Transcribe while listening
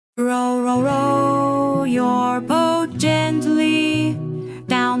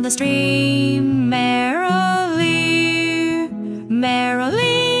the stream merrily,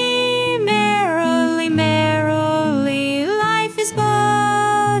 merrily, merrily, merrily. Life is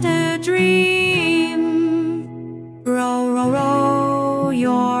but a dream. Row, row, row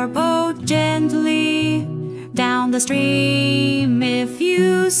your boat gently down the stream. If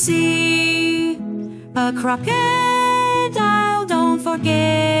you see a crocodile, don't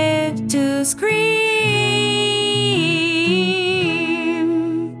forget to scream.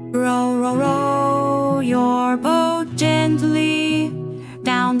 Row, row, row your boat gently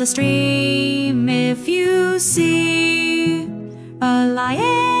down the stream. If you see a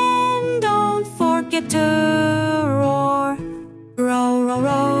lion, don't forget to roar. Row, row,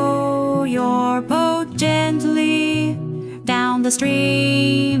 row your boat gently down the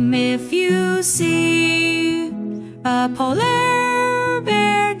stream. If you see a polar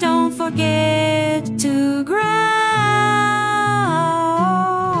bear, don't forget to growl.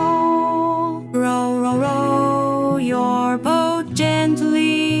 Row, row, row your boat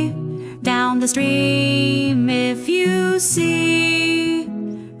gently down the stream. If you see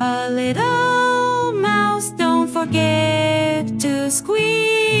a little mouse, don't forget to squeak.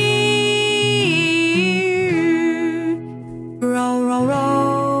 Row, row,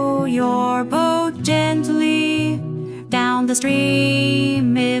 row your boat gently down the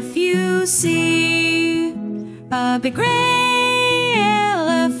stream. If you see a big gray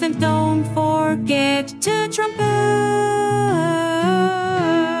elephant, don't forget to trumpet.